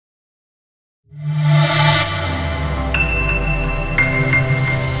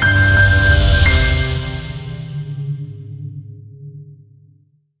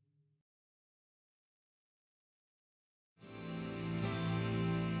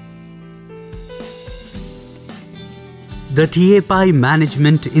The TAPMI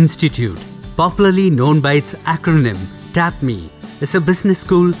Management Institute, popularly known by its acronym TAPMI, is a business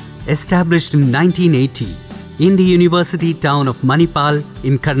school established in 1980 in the university town of Manipal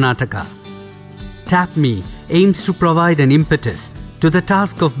in Karnataka. TAPMI aims to provide an impetus to the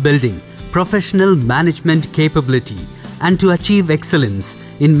task of building professional management capability and to achieve excellence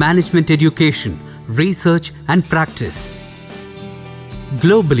in management education, research and practice.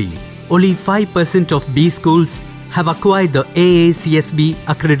 Globally, only 5% of B schools have acquired the AACSB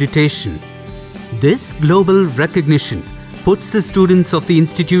accreditation. This global recognition puts the students of the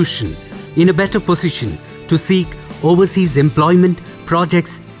institution in a better position to seek overseas employment,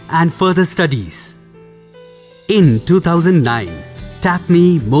 projects and further studies. In 2009,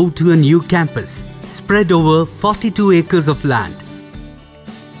 TAPMI moved to a new campus spread over 42 acres of land.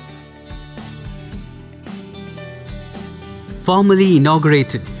 Formally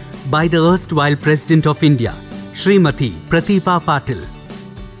inaugurated by the erstwhile President of India, Srimati Pratibha Patil.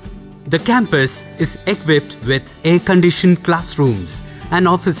 The campus is equipped with air-conditioned classrooms and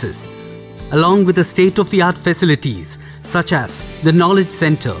offices, along with the state-of-the-art facilities such as the Knowledge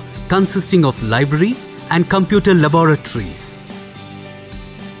Center consisting of library and computer laboratories.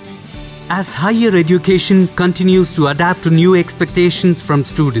 As higher education continues to adapt to new expectations from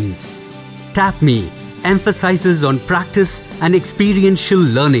students, TAPMI emphasizes on practice and experiential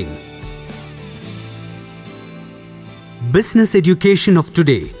learning. Business education of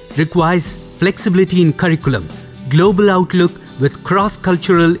today requires flexibility in curriculum, global outlook with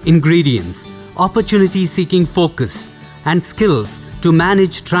cross-cultural ingredients, opportunity-seeking focus, and skills to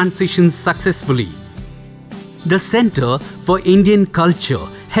manage transitions successfully. The Center for Indian Culture,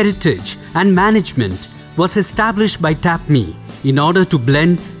 Heritage and Management was established by TAPMI in order to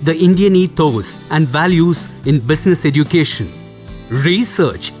blend the Indian ethos and values in business education.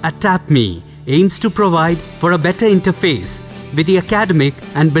 Research at TAPMI aims to provide for a better interface with the academic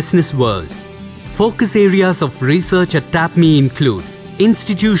and business world. Focus areas of research at TAPMI include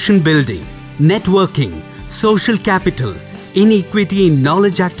institution building, networking, social capital, inequity in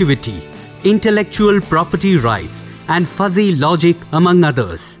knowledge activity, intellectual property rights, and fuzzy logic, among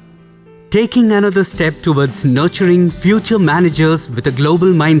others. Taking another step towards nurturing future managers with a global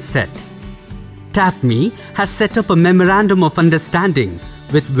mindset, TAPMI has set up a Memorandum of Understanding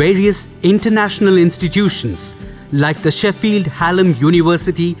with various international institutions like the Sheffield Hallam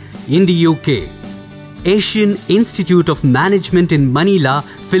University in the UK, Asian Institute of Management in Manila,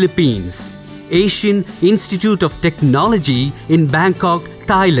 Philippines, Asian Institute of Technology in Bangkok,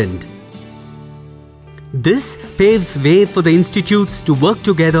 Thailand. This paves way for the institutes to work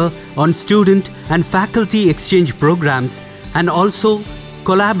together on student and faculty exchange programs and also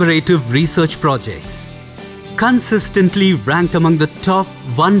collaborative research projects. Consistently ranked among the top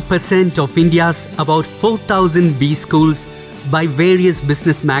 1% of India's about 4,000 B schools by various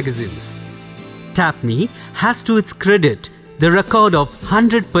business magazines, TAPMI has to its credit the record of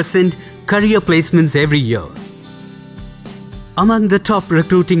 100% career placements every year. Among the top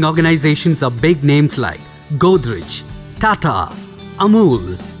recruiting organizations are big names like Godrej, Tata,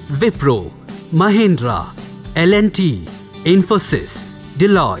 Amul, Wipro, Mahindra, L&T, Infosys,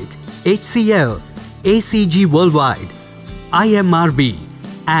 Deloitte, HCL, ACG Worldwide, IMRB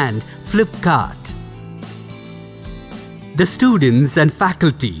and Flipkart. The students and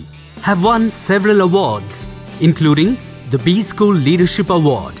faculty have won several awards, including the B School Leadership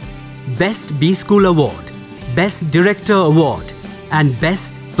Award, Best B School Award, Best Director Award and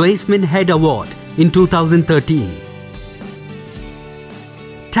Best Placement Head Award in 2013.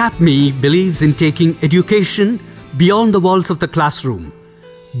 TAPMI believes in taking education beyond the walls of the classroom.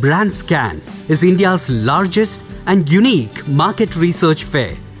 BrandScan is India's largest and unique market research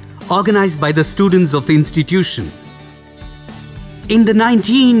fair, organized by the students of the institution. In the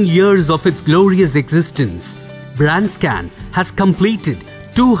 19 years of its glorious existence, BrandScan has completed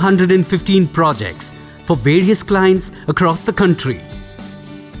 215 projects for various clients across the country.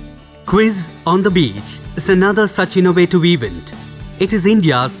 Quiz on the Beach is another such innovative event. It is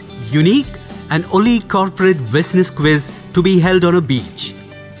India's unique and only corporate business quiz to be held on a beach.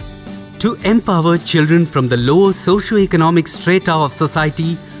 To empower children from the lower socio-economic strata of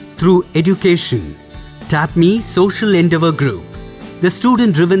society through education, TAPMI Social Endeavour Group, the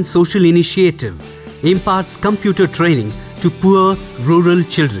student-driven social initiative, imparts computer training to poor rural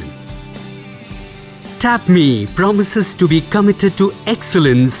children. TAPMI promises to be committed to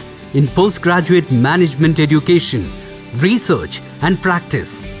excellence in postgraduate management education, research and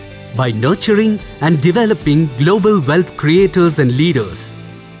practice by nurturing and developing global wealth creators and leaders.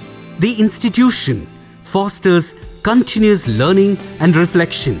 The institution fosters continuous learning and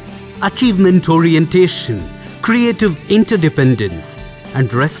reflection, achievement orientation, creative interdependence,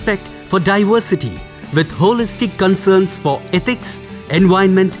 and respect for diversity with holistic concerns for ethics,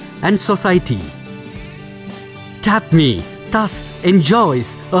 environment, and society. TAPMI thus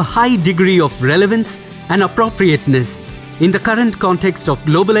enjoys a high degree of relevance and appropriateness in the current context of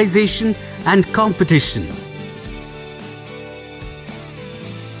globalization and competition.